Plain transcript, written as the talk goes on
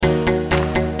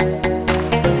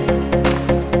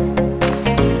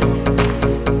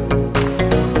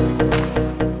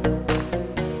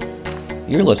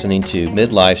You're listening to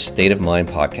Midlife State of Mind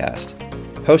podcast,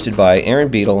 hosted by Aaron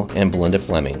Beadle and Belinda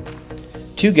Fleming,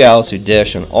 two gals who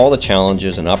dish on all the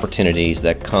challenges and opportunities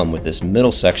that come with this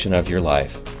middle section of your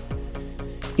life.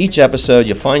 Each episode,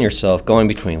 you'll find yourself going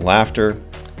between laughter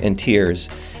and tears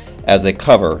as they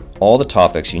cover all the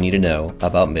topics you need to know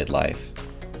about midlife.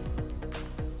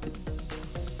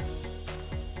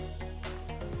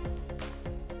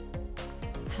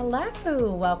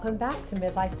 Hello, welcome back to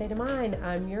Midlife State of Mind.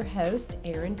 I'm your host,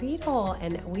 Aaron Beadle,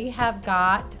 and we have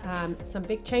got some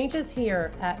big changes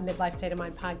here at Midlife State of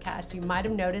Mind podcast. You might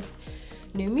have noticed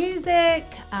new music,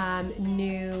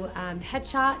 new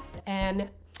headshots, and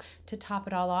to top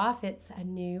it all off, it's a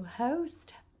new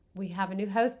host. We have a new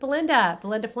host, Belinda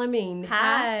Fleming.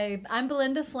 Hi, I'm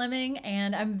Belinda Fleming,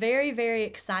 and I'm very, very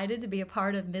excited to be a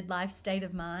part of Midlife State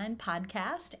of Mind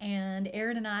podcast. And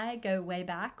Aaron and I go way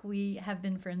back. We have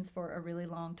been friends for a really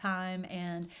long time,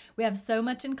 and we have so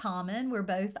much in common. We're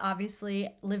both obviously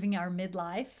living our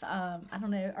midlife. I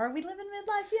don't know, are we living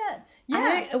midlife yet?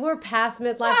 Yeah, we're past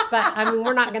midlife, but I mean,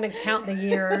 we're not going to count the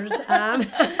years.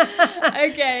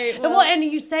 Okay. Well, and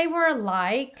you say we're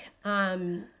alike.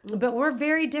 But we're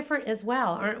very different as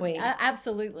well, aren't we?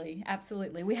 Absolutely.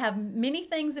 We have many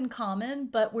things in common,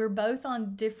 but we're both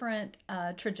on different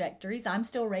trajectories. I'm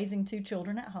still raising two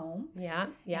children at home. Yeah.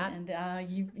 And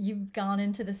you've gone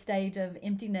into the stage of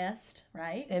empty nest,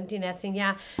 right? Empty nesting,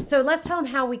 yeah. So let's tell them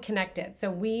how we connected. So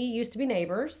we used to be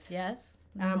neighbors. Yes.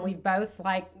 We both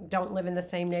don't live in the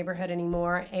same neighborhood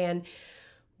anymore, and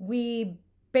we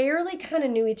barely kind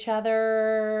of knew each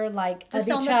other, just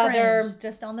of on each the other. fringe,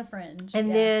 just on the fringe.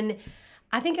 And then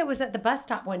I think it was at the bus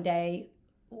stop one day,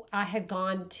 I had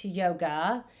gone to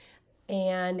yoga,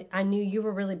 and I knew you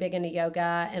were really big into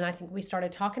yoga, and I think we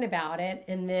started talking about it.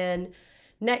 And then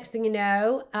next thing you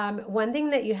know, one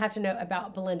thing that you have to know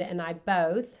about Belinda and I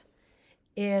both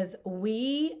is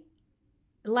we,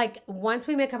 once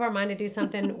we make up our mind to do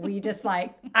something, we just all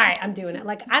right, I'm doing it.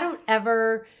 I don't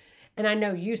ever... And I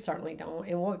know you certainly don't,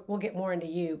 and we'll get more into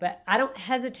you, but I don't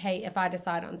hesitate if I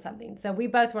decide on something. So we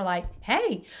both were like,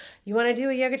 hey, you want to do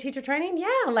a yoga teacher training?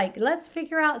 Yeah, let's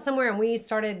figure out somewhere. And we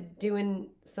started doing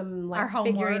some our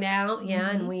figuring homework. out.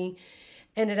 Yeah, and we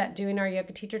ended up doing our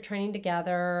yoga teacher training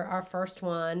together, our first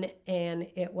one, and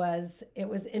it was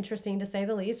interesting to say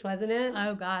the least, wasn't it?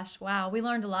 Oh gosh, wow. We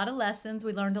learned a lot of lessons.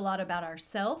 We learned a lot about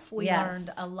ourselves. We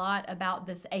learned a lot about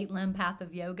this 8-limb path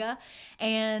of yoga,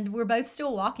 and we're both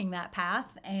still walking that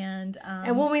path. And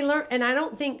when we learn, and I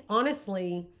don't think,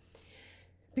 honestly,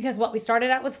 because we started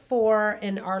out with 4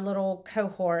 in our little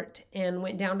cohort and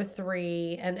went down to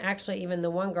 3, and actually even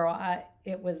the one girl,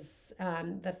 it was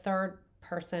the third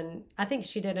person. I think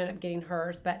she did end up getting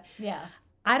hers, but yeah,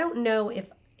 I don't know if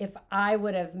I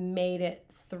would have made it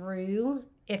through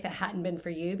if it hadn't been for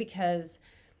you, because,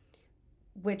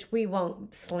 which we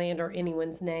won't slander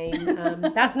anyone's name.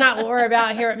 That's not what we're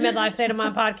about here at Midlife State of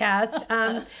Mind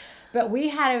podcast. But we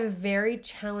had a very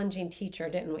challenging teacher,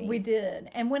 didn't we? We did.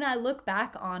 And when I look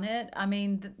back on it, I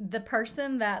mean, the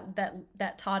person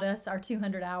that taught us our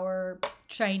 200-hour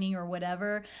training or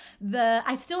whatever,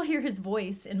 I still hear his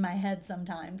voice in my head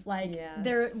sometimes.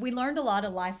 We learned a lot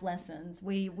of life lessons.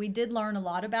 We did learn a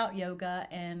lot about yoga,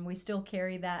 and we still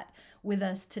carry that with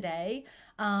us today.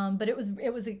 But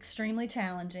it was extremely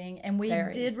challenging, and we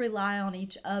did rely on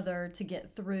each other to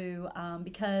get through,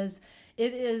 because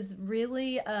it is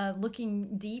really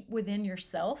looking deep within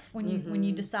yourself when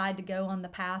you decide to go on the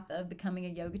path of becoming a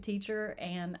yoga teacher.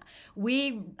 And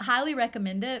we highly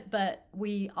recommend it, but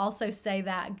we also say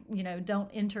that, don't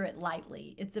enter it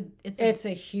lightly. It's a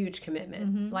huge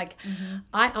commitment.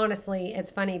 I honestly,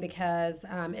 it's funny because,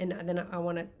 and then I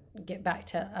want to get back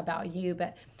to about you,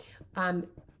 but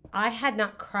I had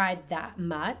not cried that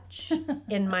much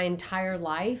in my entire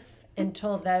life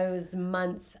until those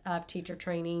months of teacher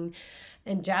training.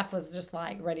 And Jeff was just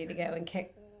ready to go and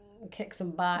kick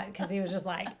some butt, because he was just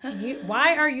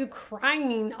why are you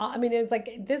crying? I mean, it was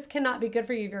this cannot be good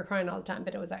for you if you're crying all the time,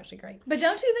 but it was actually great. But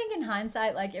don't you think in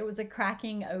hindsight, it was a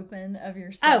cracking open of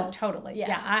yourself? Oh, totally.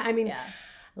 Yeah. I mean,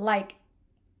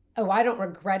 I don't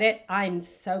regret it. I'm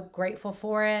so grateful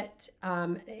for it.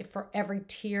 For every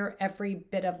tear, every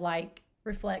bit of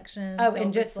reflection. Oh,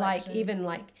 and just even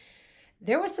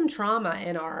there was some trauma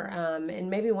in our, and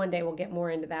maybe one day we'll get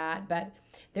more into that, but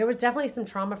there was definitely some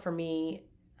trauma for me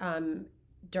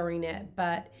during it.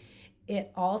 But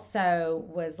it also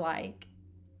was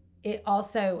it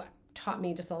also taught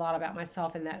me just a lot about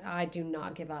myself, and that I do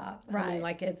not give up. Right. I mean,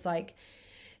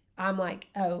 I'm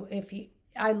oh, if you,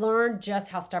 I learned just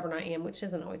how stubborn I am, which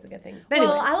isn't always a good thing. But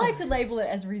Well, anyway. I like to label it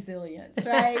as resilience,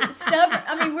 right? Stubborn.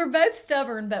 I mean, we're both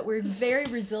stubborn, but we're very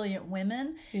resilient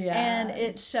women. Yes. And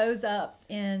it shows up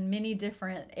in many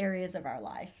different areas of our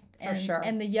life. And, sure.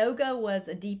 And the yoga was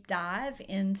a deep dive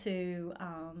into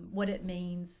what it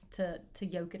means to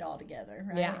yoke it all together,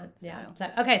 right? Yeah, yeah. So,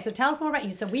 okay, so tell us more about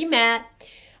you. So we met,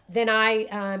 then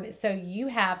so you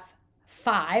have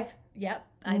 5. Yep.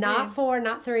 Not do. 4,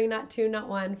 not 3, not 2, not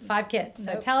 1, 5 kids.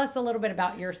 So Nope. tell us a little bit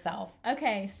about yourself.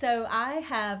 Okay, so I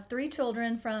have 3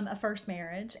 children from a first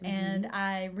marriage, and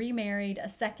I remarried a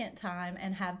second time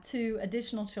and have 2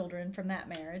 additional children from that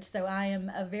marriage. So I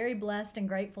am a very blessed and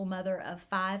grateful mother of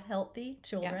 5 healthy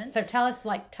children. Yeah. So tell us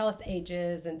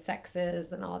ages and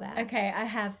sexes and all that. Okay, I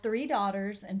have 3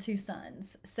 daughters and 2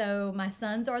 sons. So my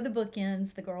sons are the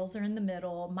bookends, the girls are in the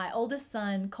middle. My oldest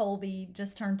son, Colby,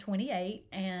 just turned 28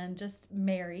 and just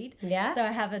married. Yeah. So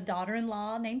I have a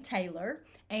daughter-in-law named Taylor,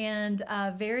 and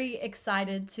very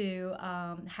excited to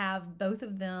have both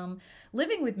of them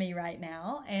living with me right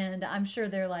now. And I'm sure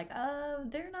they're like,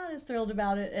 they're not as thrilled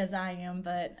about it as I am,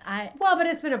 but but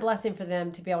it's been a blessing for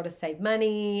them to be able to save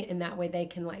money, and that way they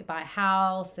can like buy a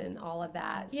house and all of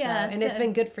that. Yeah, So, and it's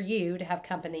been good for you to have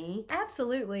company.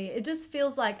 Absolutely. It just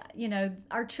feels like,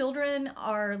 our children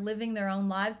are living their own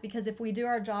lives, because if we do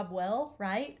our job well,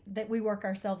 right, that we work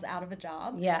ourselves out of a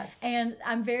job. Yes. And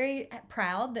I'm very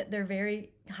proud that they're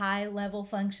very high level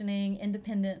functioning,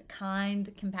 independent,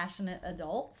 kind, compassionate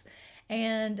adults.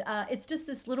 And it's just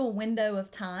this little window of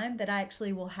time that I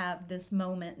actually will have this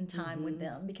moment in time with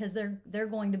them, because they're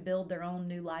going to build their own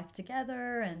new life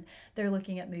together, and they're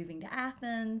looking at moving to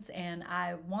Athens, and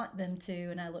I want them to,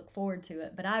 and I look forward to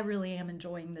it. But I really am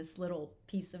enjoying this little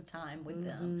piece of time with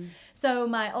them. So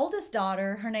my oldest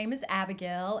daughter, her name is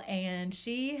Abigail, and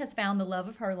she has found the love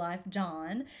of her life,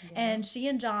 John. And she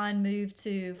and John moved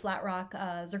to Flat Rock,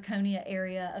 Zirconia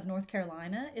area of North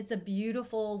Carolina. It's a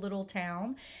beautiful little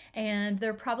town, and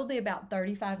they're probably about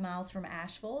 35 miles from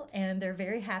Asheville, and they're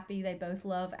very happy. They both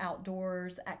love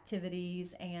outdoors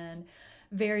activities and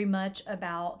very much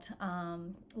about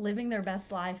living their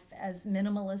best life as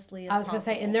minimally as possible. I was going to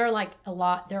say, and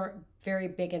they're very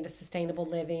big into sustainable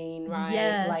living, right?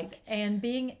 Yes, and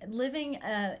living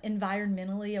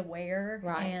environmentally aware,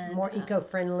 right, and more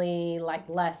eco-friendly, like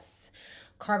less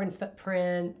carbon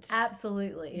footprint.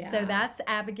 Absolutely. Yeah. So that's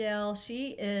Abigail.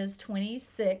 She is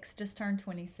 26, just turned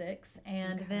 26.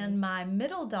 And then my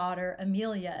middle daughter,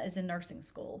 Amelia, is in nursing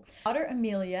school. Daughter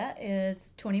Amelia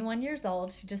is 21 years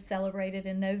old. She just celebrated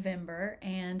in November,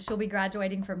 and she'll be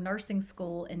graduating from nursing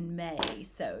school in May.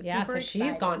 So super excited.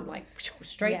 She's gone like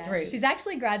straight through. She's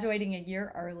actually graduating a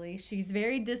year early. She's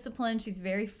very disciplined. She's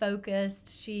very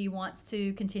focused. She wants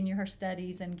to continue her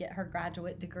studies and get her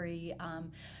graduate degree,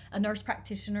 a nurse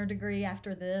practitioner degree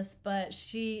after this, but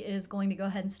she is going to go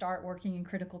ahead and start working in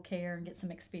critical care and get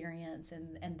some experience,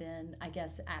 and then I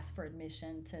guess ask for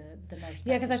admission to the nurse.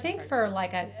 Yeah, because I think for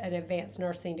like an advanced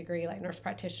nursing degree, like nurse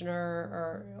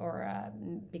practitioner or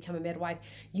become a midwife,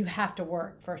 you have to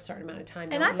work for a certain amount of time.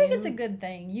 And I think it's a good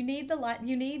thing. You need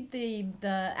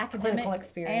the academic clinical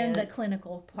experience and the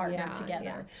clinical partner together.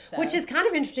 Yeah. So. Which is kind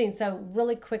of interesting. So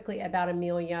really quickly about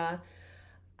Amelia,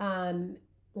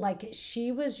 like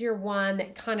she was your one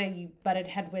that kind of you butted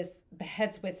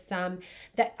heads with some,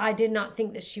 that I did not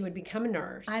think that she would become a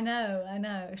nurse. I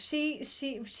know. She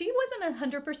wasn't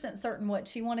 100% certain what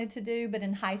she wanted to do, but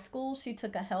in high school she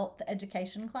took a health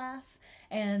education class,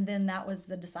 and then that was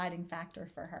the deciding factor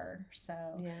for her. So,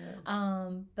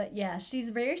 but yeah,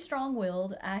 she's very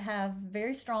strong-willed. I have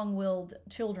very strong-willed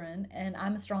children, and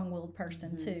I'm a strong-willed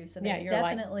person too. So you're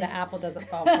definitely like the apple doesn't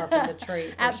fall far from the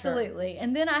tree. Absolutely. Sure.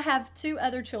 And then I have 2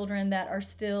 other children that are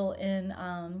still in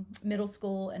middle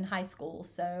school and high school.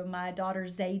 So my daughter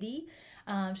Zadie,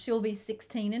 she'll be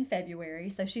 16 in February,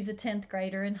 so she's a 10th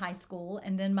grader in high school.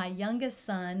 And then my youngest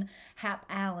son, Hap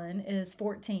Allen, is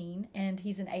 14, and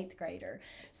he's an 8th grader.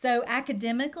 So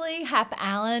academically, Hap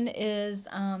Allen is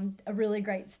a really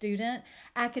great student.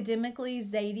 Academically,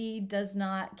 Zadie does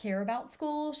not care about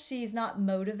school. She's not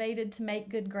motivated to make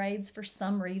good grades for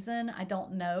some reason. I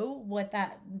don't know what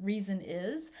that reason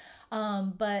is.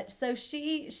 But so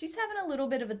she's having a little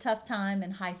bit of a tough time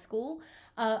in high school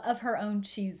of her own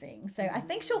choosing. So I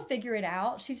think she'll figure it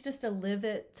out. She's just a live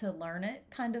it to learn it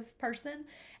kind of person.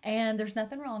 And there's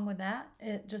nothing wrong with that.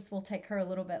 It just will take her a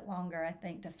little bit longer, I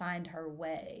think, to find her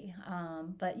way.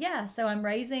 But yeah, so I'm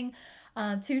raising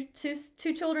Two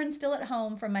children still at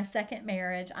home from my second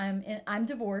marriage. I'm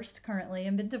divorced currently.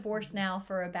 I've been divorced now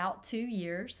for about 2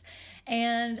 years,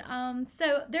 and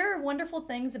so there are wonderful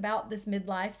things about this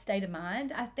midlife state of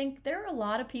mind. I think there are a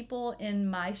lot of people in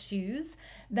my shoes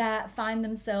that find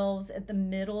themselves at the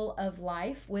middle of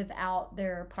life without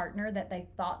their partner that they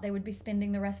thought they would be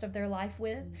spending the rest of their life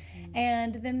with,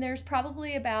 and then there's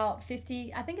probably about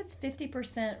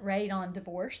 50% rate on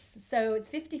divorce. So it's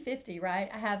 50-50, right?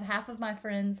 I have half of my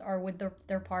friends are with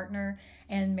their partner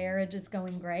and marriage is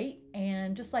going great.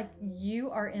 And just like you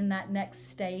are in that next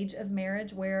stage of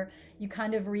marriage where you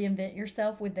kind of reinvent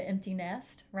yourself with the empty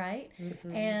nest, right?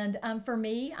 And for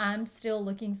me, I'm still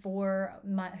looking for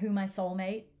who my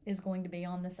soulmate is going to be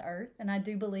on this earth. And I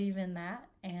do believe in that.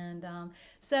 And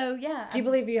so, yeah. Do you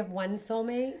believe you have one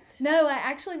soulmate? No, I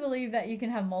actually believe that you can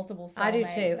have multiple soulmates. I do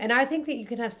too. And I think that you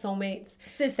can have soulmates.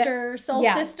 Sisters,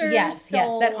 Yes,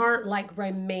 that aren't like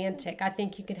romantic. I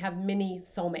think you can have many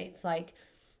soulmates. Like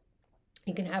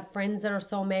you can have friends that are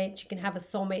soulmates. You can have a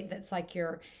soulmate that's like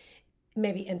your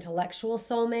maybe intellectual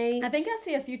soulmate. I think I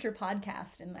see a future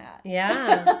podcast in that.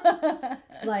 Yeah.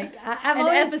 Like I've an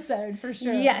always, episode for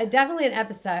sure. Yeah, definitely an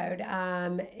episode.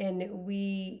 And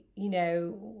we,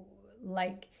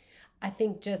 like, I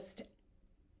think just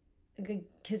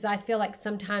because I feel like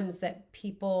sometimes that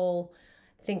people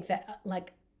think that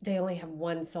like they only have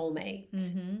one soulmate,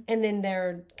 and then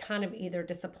they're kind of either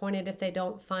disappointed if they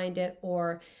don't find it,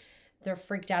 or they're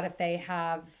freaked out if they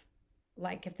have,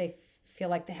 like, if they feel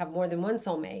like they have more than one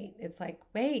soulmate. It's like,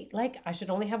 wait, like I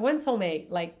should only have one soulmate.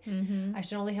 Like I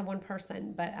should only have one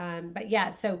person. But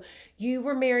yeah, so you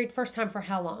were married first time for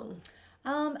how long?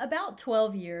 About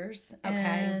 12 years, Okay.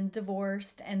 and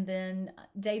divorced, and then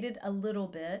dated a little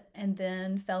bit, and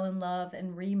then fell in love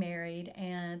and remarried.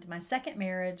 And my second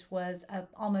marriage was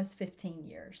almost 15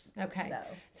 years. Okay. So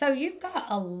So you've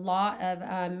got a lot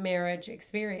of marriage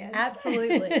experience.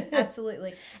 absolutely,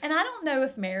 absolutely. And I don't know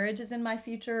if marriage is in my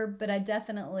future, but I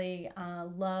definitely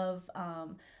love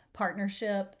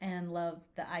partnership and love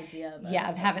the idea of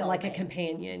Of having like a soulmate.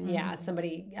 companion. Yeah,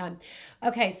 somebody.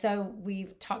 Okay, so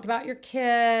we've talked about your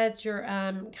kids, your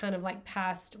kind of like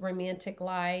past romantic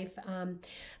life.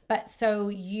 But so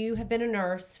you have been a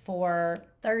nurse for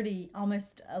 30,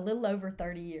 almost a little over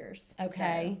 30 years.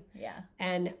 Okay. So, yeah.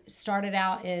 and started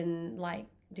out in like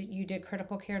you did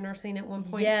critical care nursing at one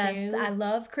point Yes, too? I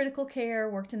love critical care,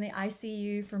 worked in the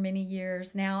ICU for many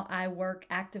years. Now I work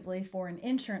actively for an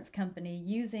insurance company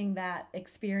using that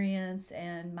experience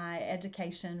and my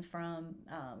education from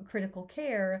critical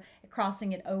care,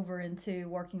 crossing it over into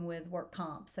working with work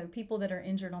comp. So people that are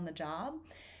injured on the job.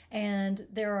 And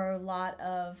there are a lot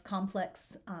of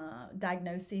complex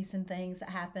diagnoses and things that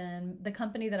happen. The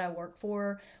company that I work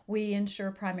for, we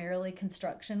insure primarily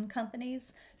construction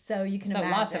companies. So you can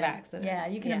imagine. Lots of accidents. Yeah,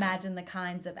 you can imagine the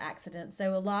kinds of accidents.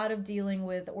 So a lot of dealing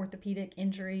with orthopedic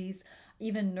injuries,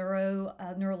 even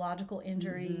neurological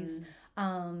injuries.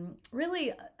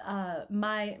 Really,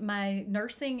 my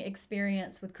nursing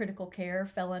experience with critical care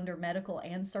fell under medical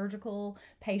and surgical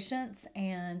patients,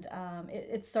 and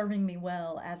it's serving me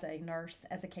well as a nurse,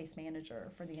 as a case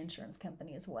manager for the insurance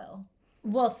company as well.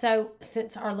 Well, so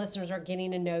since our listeners are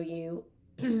getting to know you,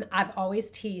 I've always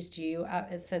teased you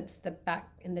since the back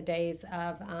in the days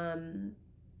of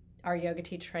our yoga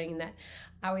teacher training that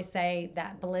I always say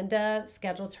that Belinda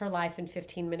schedules her life in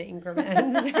 15-minute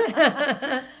increments.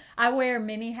 I wear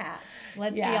many hats.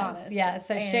 Let's be honest. Yeah.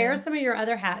 So share some of your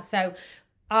other hats. So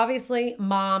obviously,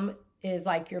 mom is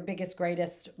like your biggest,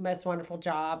 greatest, most wonderful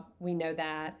job. We know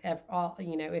that.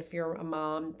 If you're a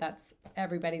mom, that's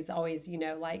everybody's always,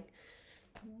 like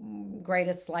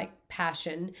greatest like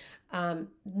passion.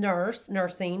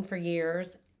 Nursing for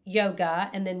years. Yoga,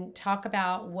 and then talk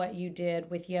about what you did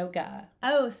with yoga.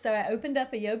 Oh, so I opened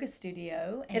up a yoga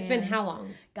studio. It's been how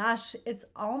long? Gosh, it's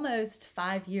almost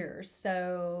 5 years.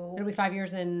 So It'll be 5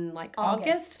 years in like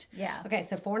August. Yeah. Okay,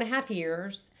 so 4.5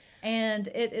 years. And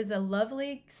it is a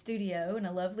lovely studio and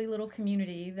a lovely little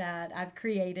community that I've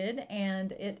created,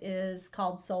 and it is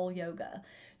called Soul Yoga.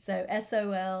 So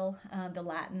SOL, the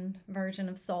Latin version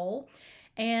of soul.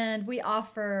 And we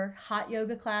offer hot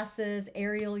yoga classes,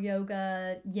 aerial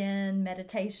yoga, yin,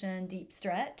 meditation, deep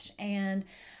stretch. And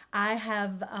I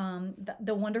have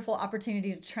the wonderful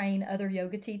opportunity to train other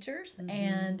yoga teachers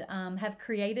and have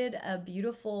created a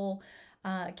beautiful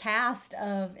cast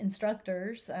of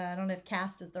instructors. I don't know if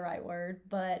cast is the right word,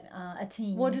 but a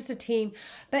team. Well, just a team.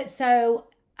 But so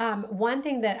one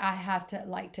thing that I have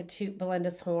to to toot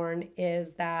Belinda's horn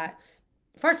is that,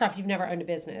 first off, you've never owned a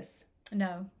business.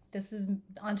 No. this is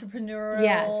entrepreneurial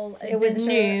Yes, it was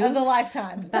new. of a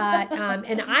lifetime. But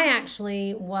and I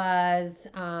actually was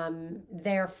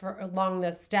there for along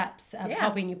the steps of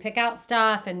helping you pick out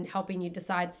stuff and helping you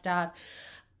decide stuff,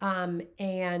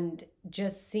 and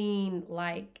just seeing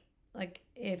like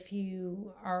if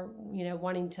you are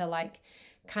wanting to like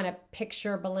kind of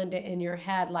picture Belinda in your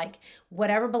head, like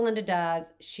whatever Belinda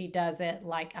does, she does it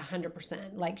like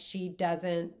 100%. Like she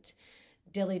doesn't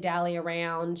dilly-dally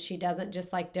around. She doesn't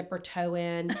just like dip her toe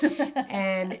in.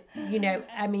 And,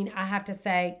 I mean, I have to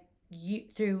say,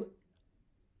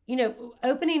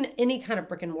 opening any kind of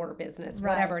brick and mortar business,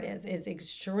 whatever it is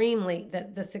extremely,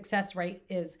 the success rate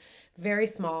is very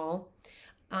small.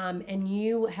 And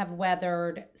you have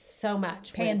weathered so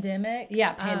much. Pandemic.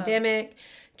 Pandemic,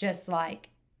 just like,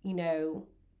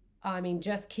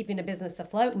 just keeping a business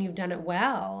afloat, and you've done it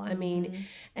well. I mean,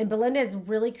 and Belinda is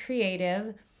really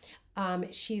creative.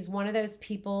 She's one of those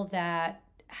people that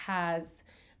has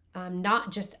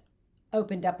not just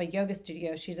opened up a yoga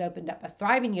studio. She's opened up a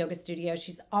thriving yoga studio.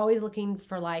 She's always looking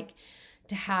for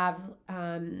to have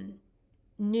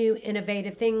new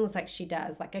innovative things like she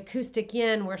does, like acoustic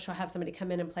yin, where she'll have somebody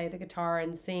come in and play the guitar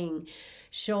and sing.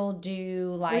 She'll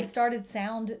do we started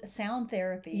sound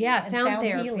therapy. Yeah, sound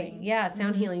therapy. Healing. Yeah,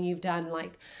 sound healing. You've done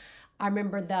I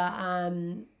remember the I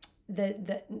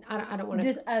don't want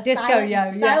to disco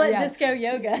yoga. Silent disco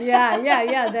yoga.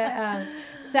 Yeah.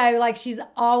 So she's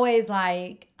always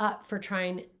up for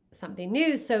trying something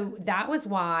new. So that was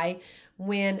why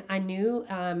when I knew,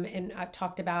 and I've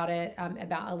talked about it,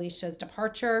 about Alicia's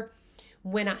departure,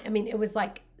 it was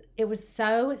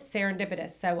so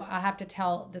serendipitous. So I have to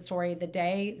tell the story. The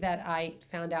day that I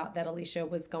found out that Alicia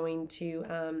was going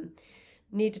to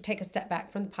need to take a step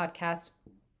back from the podcast,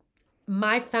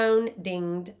 my phone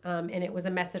dinged, and it was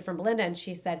a message from Belinda, and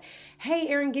she said, "Hey,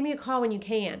 Erin, give me a call when you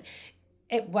can."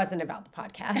 It wasn't about the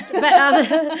podcast,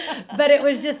 but but it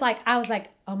was just I was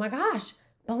like, oh my gosh,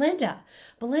 Belinda,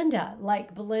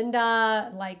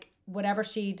 whatever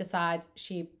she decides,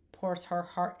 she pours her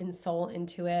heart and soul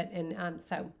into it, and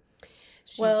so.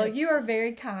 You are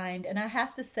very kind, and I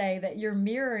have to say that you're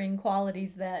mirroring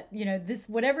qualities that, this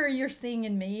whatever you're seeing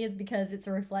in me is because it's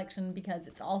a reflection, because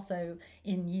it's also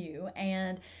in you.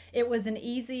 And it was an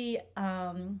easy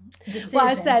decision. Well,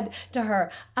 I said to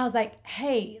her, I was like,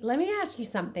 "Hey, let me ask you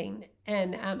something,"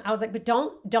 and I was like, "But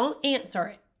don't answer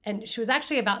it." And she was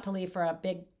actually about to leave for a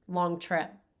big long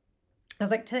trip. I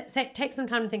was like, "Take some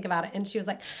time to think about it," and she was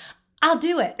like, "I'll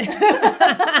do it."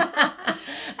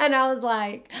 And I was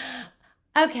like,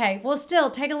 okay, well, still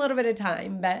take a little bit of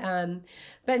time, but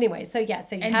anyway, so yeah,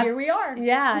 so here we are.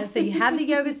 Yeah, so you have the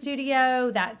yoga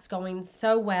studio that's going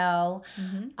so well.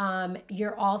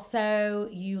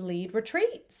 You lead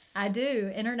retreats. I do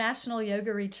international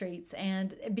yoga retreats,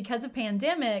 and because of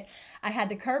pandemic, I had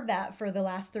to curb that for the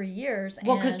last 3 years.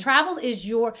 Well, because travel is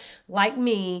your, like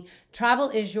me, travel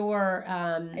is your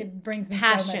it brings me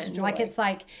passion. So much joy. It's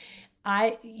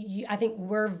I think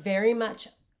we're very much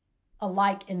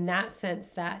alike in that sense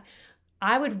that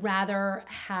I would rather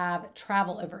have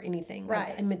travel over anything.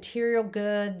 Right. And material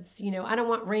goods, I don't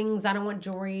want rings. I don't want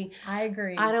jewelry. I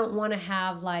agree. I don't want to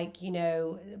have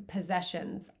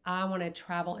possessions. I want to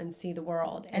travel and see the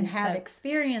world. And have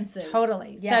experiences.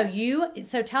 Totally. Yes.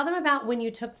 So tell them about when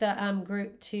you took the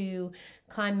group to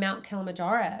climb Mount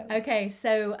Kilimanjaro. Okay,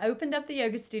 so opened up the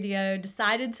yoga studio,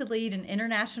 decided to lead an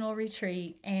international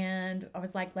retreat, and I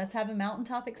was like, let's have a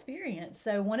mountaintop experience.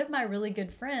 So one of my really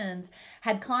good friends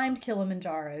had climbed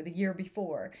Kilimanjaro the year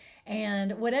before,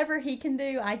 and whatever he can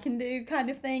do, I can do kind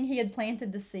of thing. He had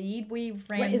planted the seed.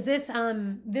 Is this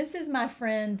This is my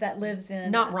friend that lives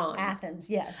in not Ron. Athens.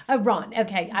 Yes. Oh, Ron.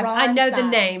 Okay, I know the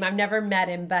name. I've never met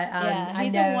him, but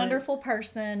he's a wonderful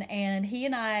person, and he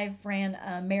and I ran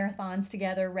marathons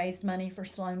together, raised money for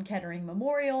Sloan Kettering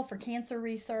Memorial for cancer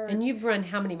research. And you've run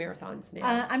how many marathons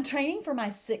now? I'm training for my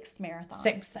 6th marathon.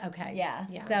 6th, okay. Yeah.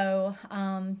 So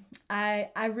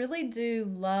I really do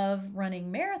love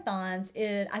running marathons.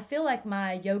 I feel like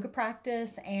my yoga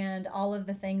practice and all of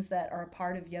the things that are a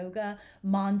part of yoga,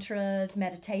 mantras,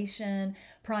 meditation,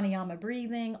 pranayama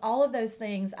breathing, all of those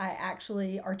things I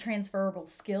actually are transferable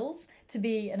skills to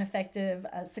be an effective,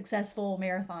 successful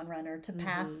marathon runner, to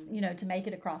pass, to make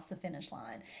it across the finish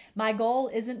line. My goal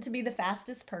isn't to be the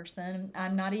fastest person.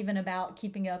 I'm not even about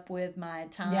keeping up with my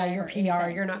time. Yeah, your PR.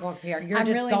 Anything. You're not going for PR. You're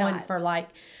just really going for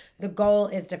the goal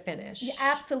is to finish. Yeah,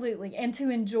 absolutely. And to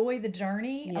enjoy the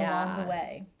journey along the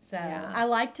way. So Yeah. I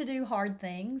like to do hard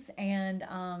things, and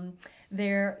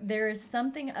there is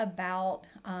something about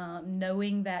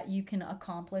knowing that you can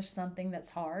accomplish something that's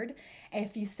hard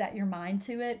if you set your mind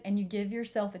to it and you give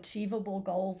yourself achievable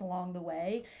goals along the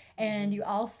way, and you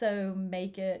also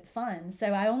make it fun. So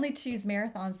I only choose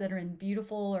marathons that are in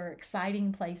beautiful or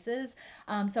exciting places.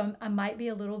 So I might be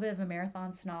a little bit of a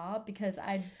marathon snob because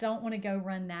I don't want to go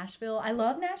run Nashville. I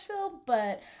love Nashville,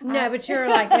 but No, but you're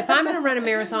like, if I'm going to run a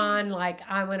marathon, like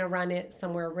I want to run it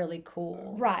somewhere really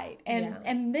cool. right. And Yeah.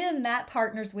 and then that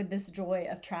partners with this joy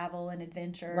of travel and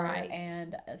adventure. Right.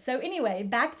 And so anyway,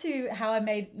 back to how I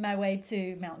made my way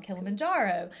to Mount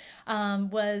Kilimanjaro.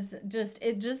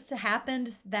 It just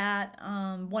happened that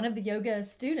one of the yoga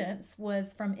students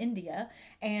was from India,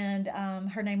 and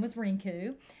her name was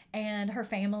Rinku, and her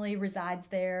family resides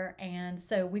there, and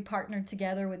so we partnered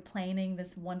together with planning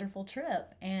this wonderful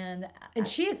trip. And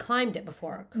she had climbed it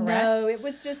before, correct? no, it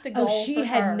was just a goal. Oh, she for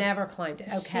had her. never climbed it.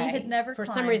 Okay. She had never For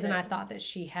some climbed reason, it. I thought that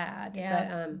she had.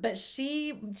 Yeah, But, but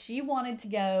she wanted to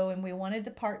go, and we wanted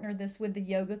to partner this with the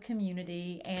yoga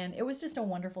community, and it was just a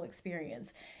wonderful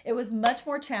experience. It was much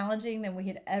more challenging than we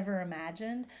had ever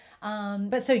imagined.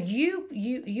 but so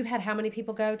you had how many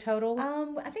people go total?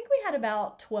 I think we had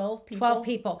about 12 people. 12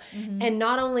 people. And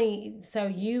not only, so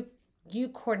you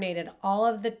coordinated all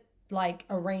of the like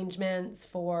arrangements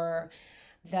for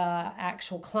the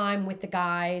actual climb with the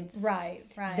guides. Right.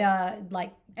 The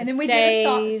like, And the then we did a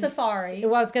stays. safari.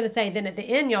 Well, I was going to say, then at the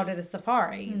end, y'all did a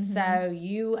safari. So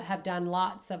you have done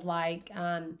lots of like,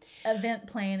 Event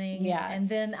planning. Yes. And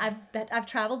then I've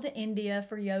traveled to India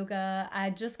for yoga.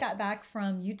 I just got back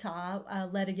from Utah,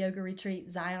 led a yoga retreat,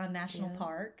 Zion National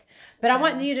Park. but I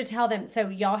want you to tell them, so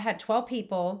y'all had 12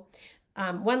 people.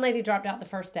 One lady dropped out the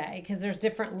first day because there's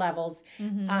different levels.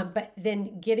 But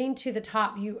then getting to the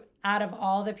top, out of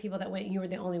all the people that went, you were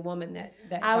the only woman that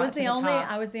I was got to the only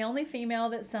top. I was the only female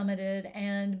that summited,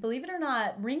 and believe it or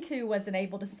not, Rinku wasn't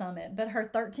able to summit, but her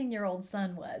 13-year-old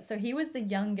son was. So he was the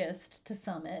youngest to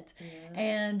summit,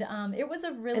 and it was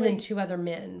a really And then 2 other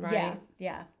men, right?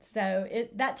 yeah. So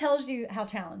that tells you how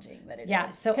challenging that it is. Yeah,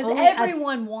 so because only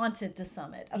everyone wanted to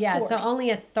summit. Of course. So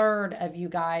only a third of you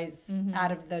guys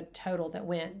out of the total that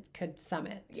went could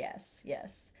summit. Yes.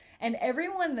 And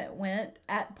everyone that went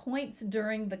at points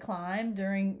during the climb,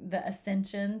 during the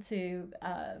ascension to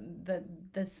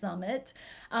the summit,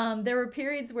 there were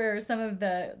periods where some of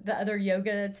the other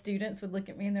yoga students would look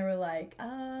at me and they were like,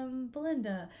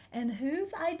 Belinda, and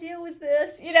whose idea was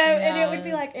this? You know, and it would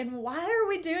be like, and why are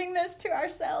we doing this to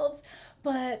ourselves?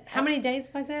 But How many days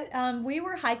was it? we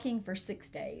were hiking for 6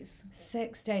 days.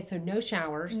 6 days, so no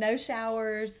showers. No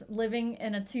showers, living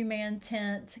in a 2-man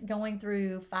tent, going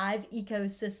through 5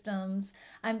 ecosystems.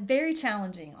 I'm very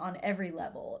challenging on every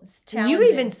level. It's challenging.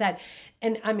 You even said,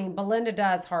 and I mean, Belinda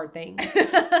does hard things,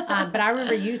 but I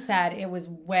remember you said it was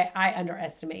I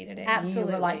underestimated it.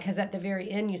 Absolutely. You were like, because at the very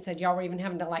end you said y'all were even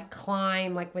having to like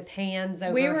climb like with hands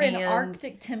over We were hands. in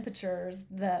Arctic temperatures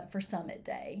for summit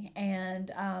day,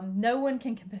 and no one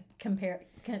can compare.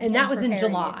 And that was in prepare you.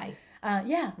 July.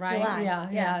 Yeah, Right? July.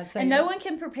 Yeah. So and no one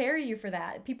can prepare you for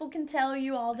that. People can tell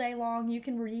you all day long, you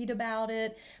can read about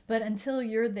it, but until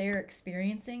you're there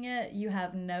experiencing it, you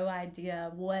have no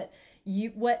idea what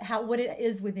it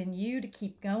is within you to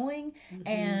keep going.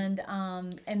 And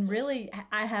really,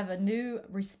 I have a new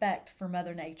respect for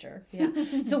Mother Nature. Yeah.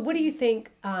 So what do you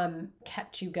think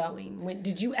kept you going?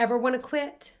 Did you ever want to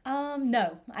quit?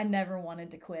 No, I never wanted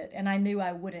to quit, and I knew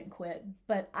I wouldn't quit.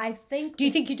 But I think. Do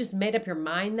you think you just made up your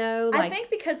mind though? I think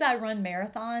because I run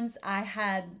marathons,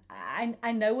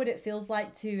 I know what it feels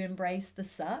like to embrace the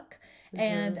suck.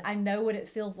 And I know what it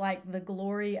feels like, the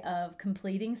glory of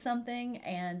completing something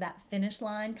and that finish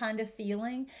line kind of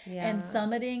feeling. Yeah. And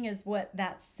summiting is what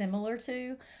that's similar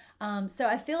to. So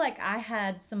I feel like I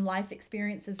had some life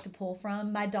experiences to pull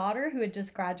from. My daughter, who had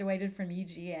just graduated from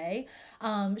UGA,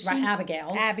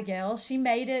 Abigail, she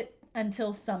made it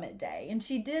until summit day, and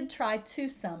she did try to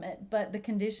summit, but the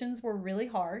conditions were really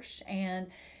harsh, and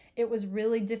it was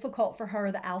really difficult for her.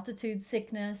 The altitude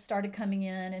sickness started coming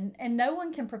in, and no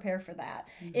one can prepare for that.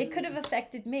 It could have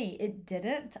affected me. It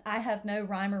didn't. I have no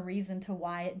rhyme or reason to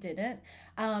why it didn't.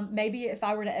 Maybe if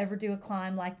I were to ever do a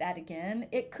climb like that again,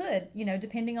 it could,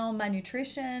 depending on my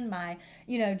nutrition, my,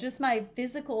 just my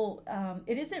physical,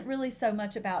 it isn't really so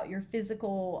much about your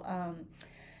physical,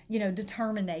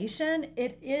 determination.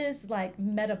 It is like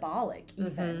metabolic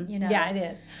even, Yeah, it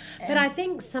is. But I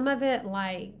think some of it,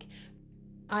 like,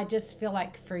 I just feel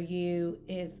like for you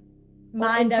is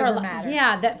mind over matter.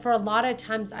 Yeah, that for a lot of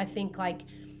times I think like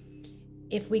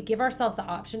if we give ourselves the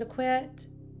option to quit,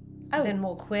 then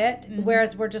we'll quit.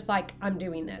 Whereas we're just like, I'm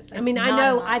doing this. I mean, I not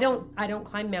know an I don't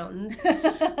climb mountains.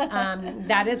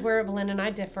 That is where Belinda and I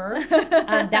differ.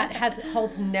 That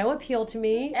holds no appeal to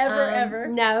me. Ever.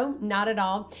 No, not at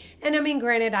all. And I mean,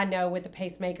 granted, I know with a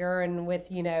pacemaker and with,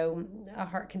 a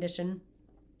heart condition,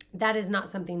 that is not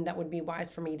something that would be wise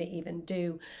for me to even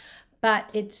do. But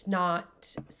it's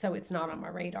not on my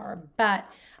radar. But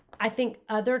I think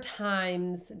other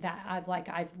times that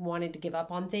I've wanted to give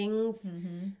up on things,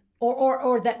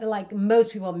 or that like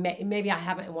most people maybe I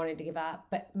haven't wanted to give up,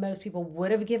 but most people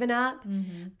would have given up,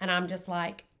 and I'm just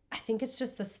like, I think it's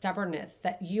just the stubbornness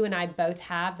that you and I both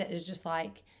have that is just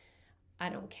like, I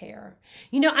don't care.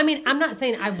 I mean, I'm not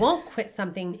saying I won't quit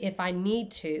something if I need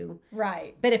to,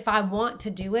 right? But if I want to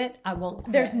do it, I won't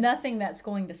quit. There's nothing that's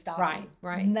going to stop me.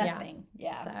 Right, Nothing.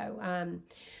 Yeah. So,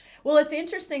 well, it's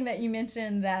interesting that you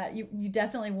mentioned that you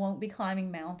definitely won't be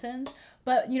climbing mountains,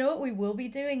 but you know what we will be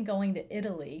doing? Going to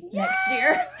Italy next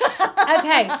year.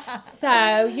 Okay, so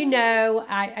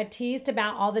I teased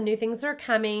about all the new things that are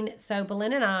coming. So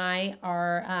Belinda and I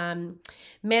are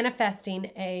manifesting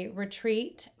a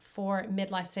retreat for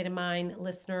Midlife State of Mind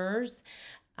listeners.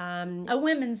 A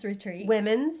women's retreat.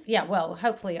 Well,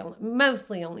 hopefully,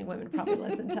 mostly only women probably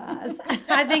listen to us.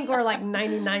 I think we're like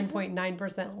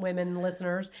 99.9% women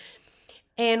listeners.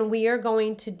 And we are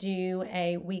going to do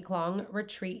a week-long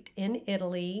retreat in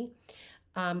Italy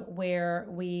where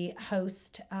we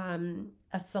host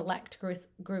a select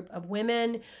group of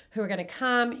women who are going to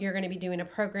come. You're going to be doing a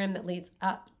program that leads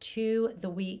up to the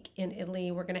week in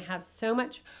Italy. We're going to have so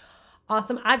much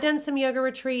awesome. I've done some yoga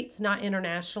retreats, not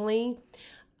internationally.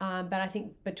 But I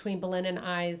think between Belinda and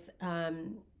I's,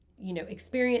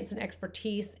 experience and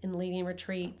expertise in leading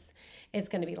retreats, it's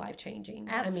going to be life-changing.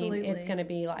 Absolutely. I mean, it's going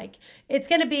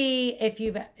to be, if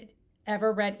you've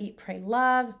ever read Eat, Pray,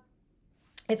 Love,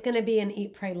 it's going to be an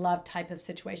Eat, Pray, Love type of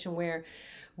situation where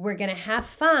we're going to have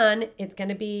fun. It's going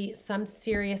to be some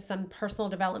personal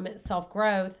development,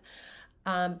 self-growth,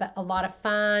 but a lot of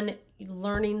fun,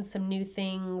 learning some new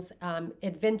things,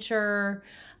 adventure,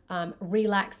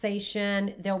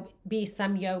 relaxation. There'll be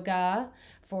some yoga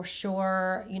for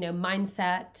sure,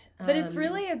 mindset. But it's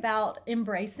really about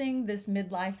embracing this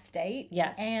midlife state.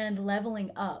 Yes. And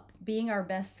leveling up, being our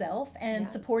best self, and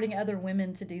supporting other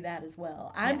women to do that as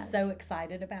well. I'm so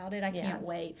excited about it. I can't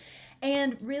wait.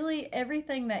 And really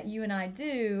everything that you and I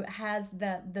do has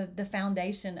the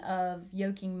foundation of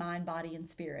yoking mind, body, and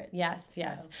spirit. Yes.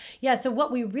 Yeah, so what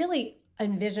we really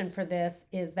envision for this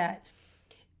is that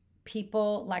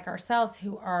people like ourselves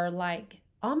who are like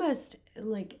almost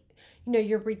like,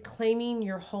 you're reclaiming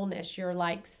your wholeness. You're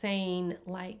like saying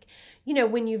like,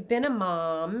 when you've been a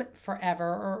mom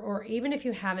forever, or even if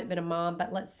you haven't been a mom,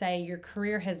 but let's say your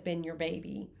career has been your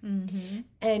baby,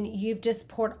 and you've just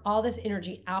poured all this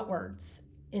energy outwards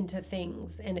into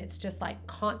things, and it's just like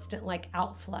constant like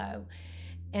outflow.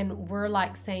 And we're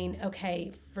like saying,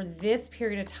 okay, for this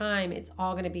period of time, it's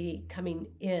all going to be coming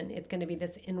in. It's going to be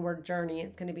this inward journey.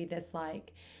 It's going to be this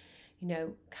like,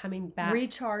 coming back.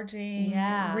 Recharging,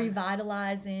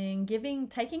 revitalizing,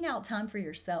 taking out time for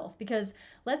yourself. Because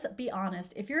let's be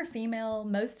honest, if you're a female,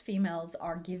 most females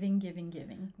are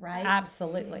giving, right?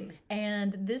 Absolutely.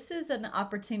 And this is an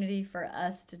opportunity for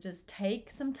us to just take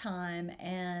some time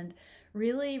and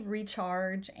really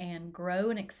recharge and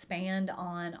grow and expand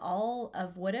on all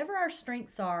of whatever our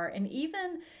strengths are, and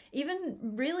even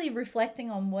really reflecting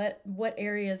on what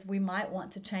areas we might want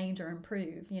to change or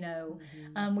improve.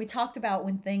 We talked about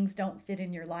when things don't fit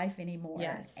in your life anymore.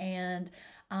 Yes. And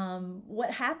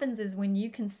what happens is when you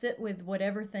can sit with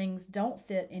whatever things don't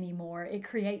fit anymore, it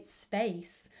creates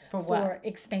space for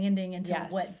expanding into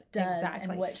what does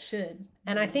and what should.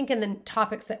 And I think in the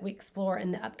topics that we explore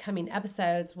in the upcoming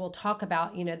episodes, we'll talk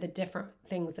about, the different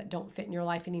things that don't fit in your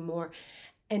life anymore.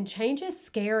 And change is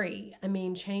scary. I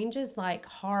mean, change is like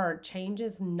hard. Change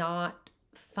is not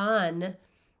fun,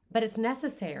 but it's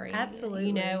necessary.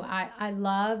 Absolutely. I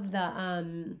love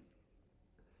the,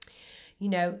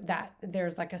 that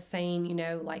there's like a saying,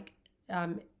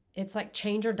 it's like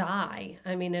change or die.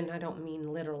 I mean, and I don't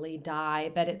mean literally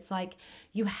die, but it's like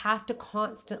you have to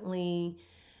constantly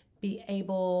be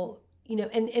able,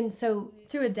 and so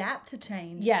to adapt to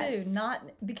change too, not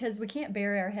because we can't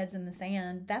bury our heads in the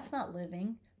sand. That's not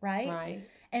living, right? Right.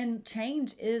 And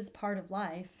change is part of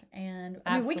life. And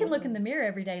I mean, we can look in the mirror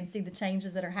every day and see the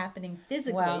changes that are happening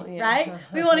physically, right?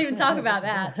 We won't even talk about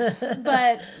that.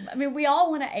 But I mean, we all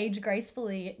want to age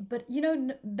gracefully, but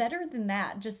better than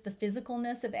that, just the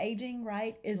physicalness of aging,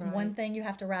 right, is one thing you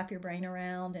have to wrap your brain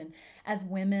around. And as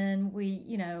women,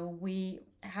 we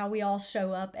we all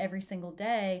show up every single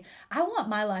day. I want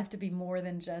my life to be more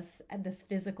than just this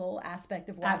physical aspect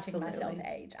of watching myself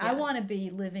age. Yes. I want to be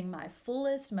living my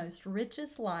fullest, most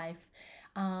richest life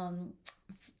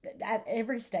at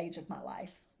every stage of my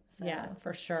life. So. Yeah,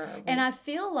 for sure. And I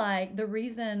feel like the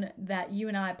reason that you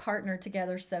and I partner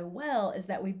together so well is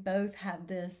that we both have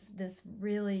this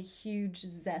really huge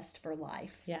zest for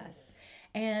life. Yes.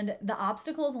 And the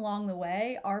obstacles along the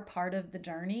way are part of the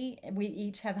journey. We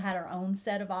each have had our own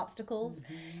set of obstacles,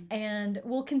 and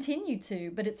we'll continue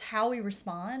to, but it's how we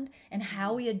respond and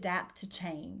how we adapt to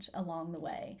change along the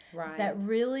way. Right. That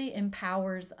really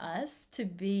empowers us to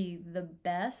be the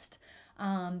best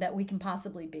that we can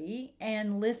possibly be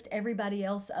and lift everybody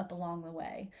else up along the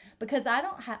way. Because I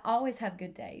don't always have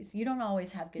good days. You don't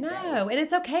always have good days. No, and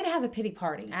it's okay to have a pity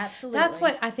party. Absolutely. That's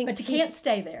what I think. But you can't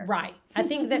stay there. Right. I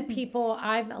think that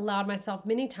I've allowed myself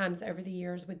many times over the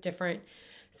years with different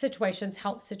situations,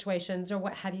 health situations or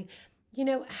what have you,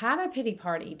 have a pity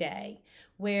party day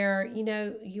where,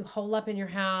 you hole up in your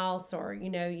house or,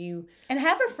 you... And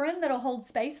have a friend that'll hold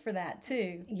space for that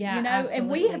too. Yeah, absolutely. And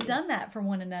we have done that for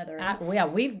one another.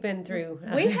 We've been through...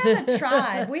 We have a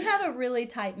tribe. We have a really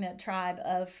tight-knit tribe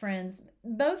of friends.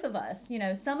 Both of us,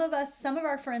 some of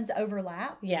our friends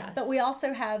overlap. Yes. But we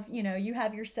also have, you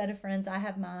have your set of friends, I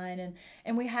have mine.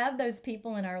 And we have those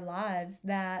people in our lives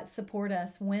that support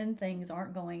us when things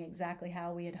aren't going exactly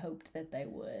how we had hoped that they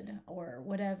would or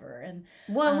whatever. And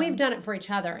we've done it for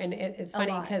each other. And it's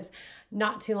funny because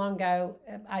not too long ago,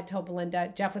 I told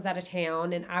Belinda, Jeff was out of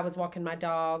town and I was walking my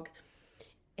dog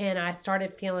and I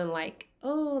started feeling like,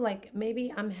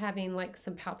 maybe I'm having like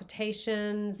some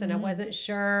palpitations and I wasn't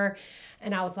sure.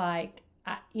 And I was like,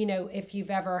 if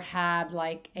you've ever had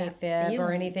like a fib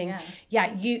or anything,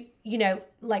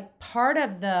 like part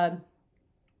of the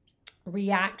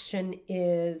reaction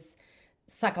is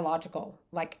psychological,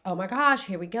 like, oh my gosh,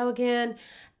 here we go again.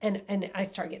 And I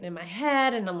start getting in my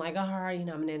head and I'm like, I'm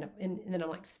going to end up, and then I'm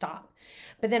like, stop.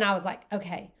 But then I was like,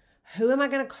 okay, who am I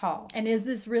going to call? And is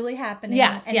this really happening?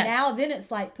 Yes. And now then it's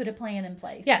like, put a plan in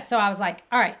place. Yeah. So I was like,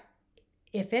 all right,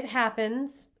 if it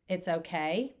happens, it's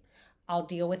okay. I'll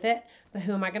deal with it. But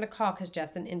who am I going to call? Because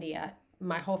Jeff's in India.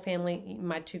 My whole family,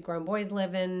 my 2 grown boys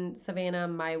live in Savannah.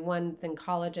 My one's in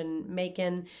college in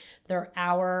Macon. They're 1.5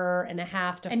 hours to 4.5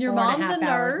 hours. And your mom's a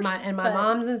nurse. My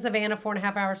mom's in Savannah,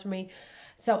 4.5 hours from me.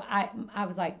 So I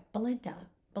was like,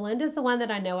 Belinda's the one that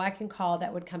I know I can call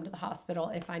that would come to the hospital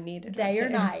if I needed her day or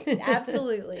night.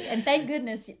 Absolutely. And thank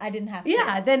goodness I didn't have to.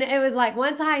 Yeah. Then it was like,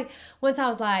 once I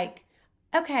was like,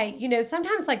 okay,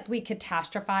 sometimes like we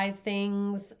catastrophize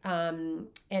things, and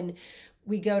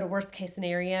we go to worst case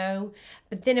scenario.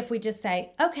 But then if we just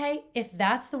say, okay, if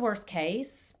that's the worst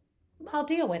case, I'll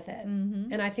deal with it.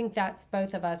 Mm-hmm. And I think that's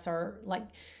both of us are like,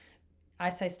 I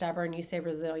say stubborn, you say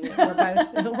resilient.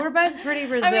 We're both pretty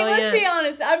resilient. I mean, let's be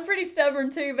honest. I'm pretty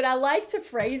stubborn too, but I like to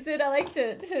phrase it. I like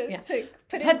to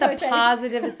put the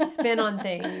positive spin on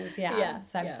things. Yeah.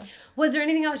 Was there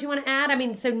anything else you want to add? I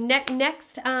mean, so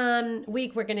next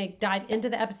week we're going to dive into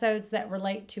the episodes that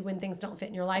relate to when things don't fit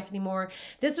in your life anymore.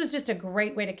 This was just a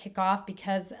great way to kick off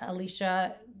because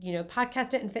Alicia,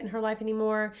 podcast didn't fit in her life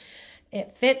anymore. It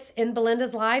fits in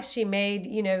Belinda's life. She made,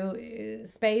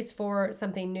 space for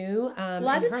something new. Well,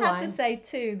 I just have to say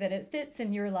too that it fits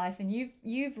in your life, and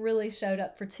you've really showed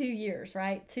up for 2 years,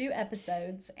 right? 2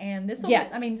 episods, and this will. Yeah.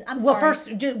 I mean, I'm sorry.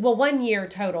 1 year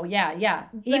total. Yeah.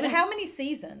 Even how many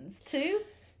seasons? 2.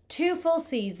 2 full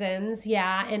seasons,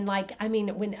 yeah. And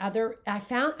I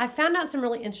found out some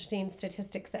really interesting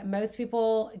statistics that most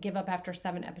people give up after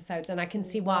 7 episodes, and I can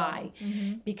see why,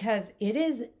 because it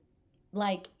is.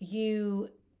 Like you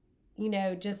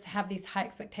just have these high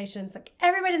expectations, like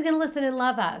everybody's going to listen and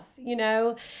love us,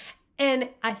 And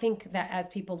I think that as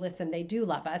people listen, they do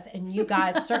love us. And you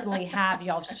guys certainly have.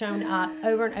 Y'all shown up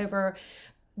over and over.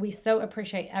 We so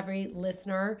appreciate every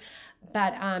listener.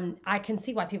 But I can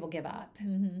see why people give up.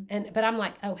 Mm-hmm. But I'm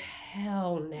like, oh,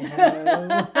 hell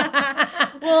no.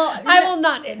 Well, I will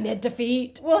not admit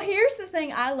defeat. Well, here's the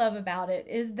thing I love about it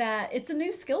is that it's a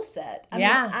new skill set.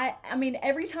 I mean,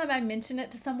 every time I mention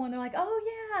it to someone, they're like, oh,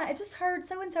 yeah, I just heard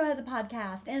so-and-so has a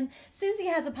podcast, and Susie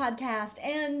has a podcast,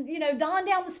 and, Dawn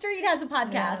down the street has a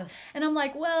podcast. Yeah. And I'm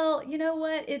like, well, you know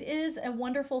what? It is a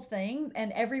wonderful thing,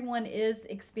 and everyone is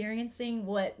experiencing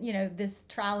this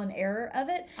trial and error of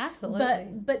it. Absolutely.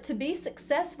 But to be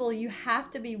successful, you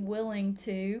have to be willing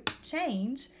to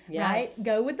change, right?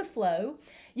 Go with the flow.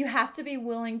 You have to be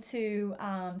willing to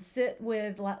sit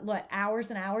with what hours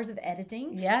and hours of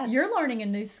editing. Yes. You're learning a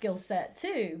new skill set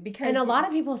too, because And a lot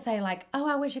of people say like, "Oh,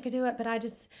 I wish I could do it, but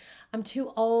I'm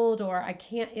too old or I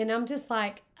can't." And I'm just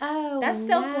like, "Oh, that's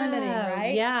self-limiting,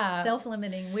 right? Yeah.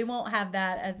 Self-limiting. We won't have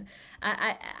that as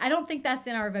I don't think that's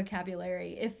in our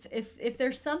vocabulary. If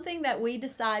there's something that we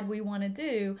decide we want to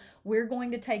do, we're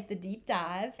going to take the deep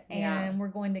dive and we're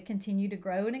going to continue to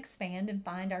grow and expand and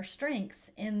find our strengths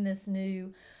in this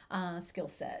new skill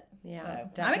set. Yeah,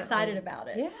 so I'm excited about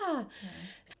it. Yeah.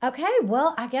 Okay,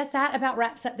 well, I guess that about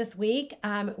wraps up this week.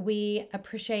 We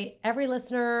appreciate every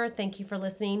listener. Thank you for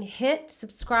listening. Hit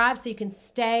subscribe so you can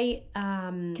stay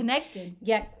connected.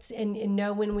 And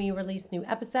know when we release new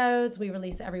episodes. We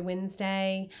release every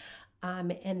Wednesday.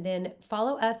 And then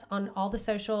follow us on all the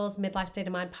socials, Midlife State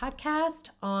of Mind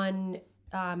Podcast on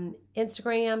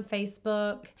Instagram,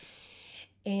 Facebook.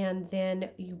 And then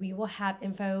we will have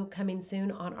info coming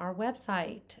soon on our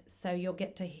website. So you'll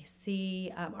get to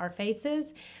see our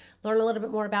faces, learn a little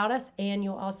bit more about us, and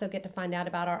you'll also get to find out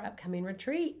about our upcoming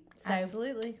retreat. So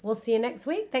absolutely. We'll see you next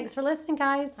week. Thanks for listening,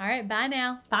 guys. All right. Bye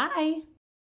now. Bye.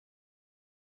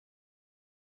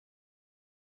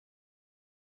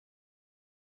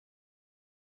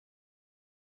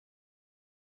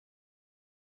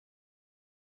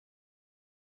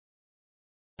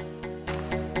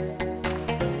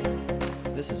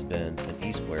 This has been an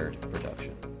E Squared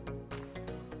production.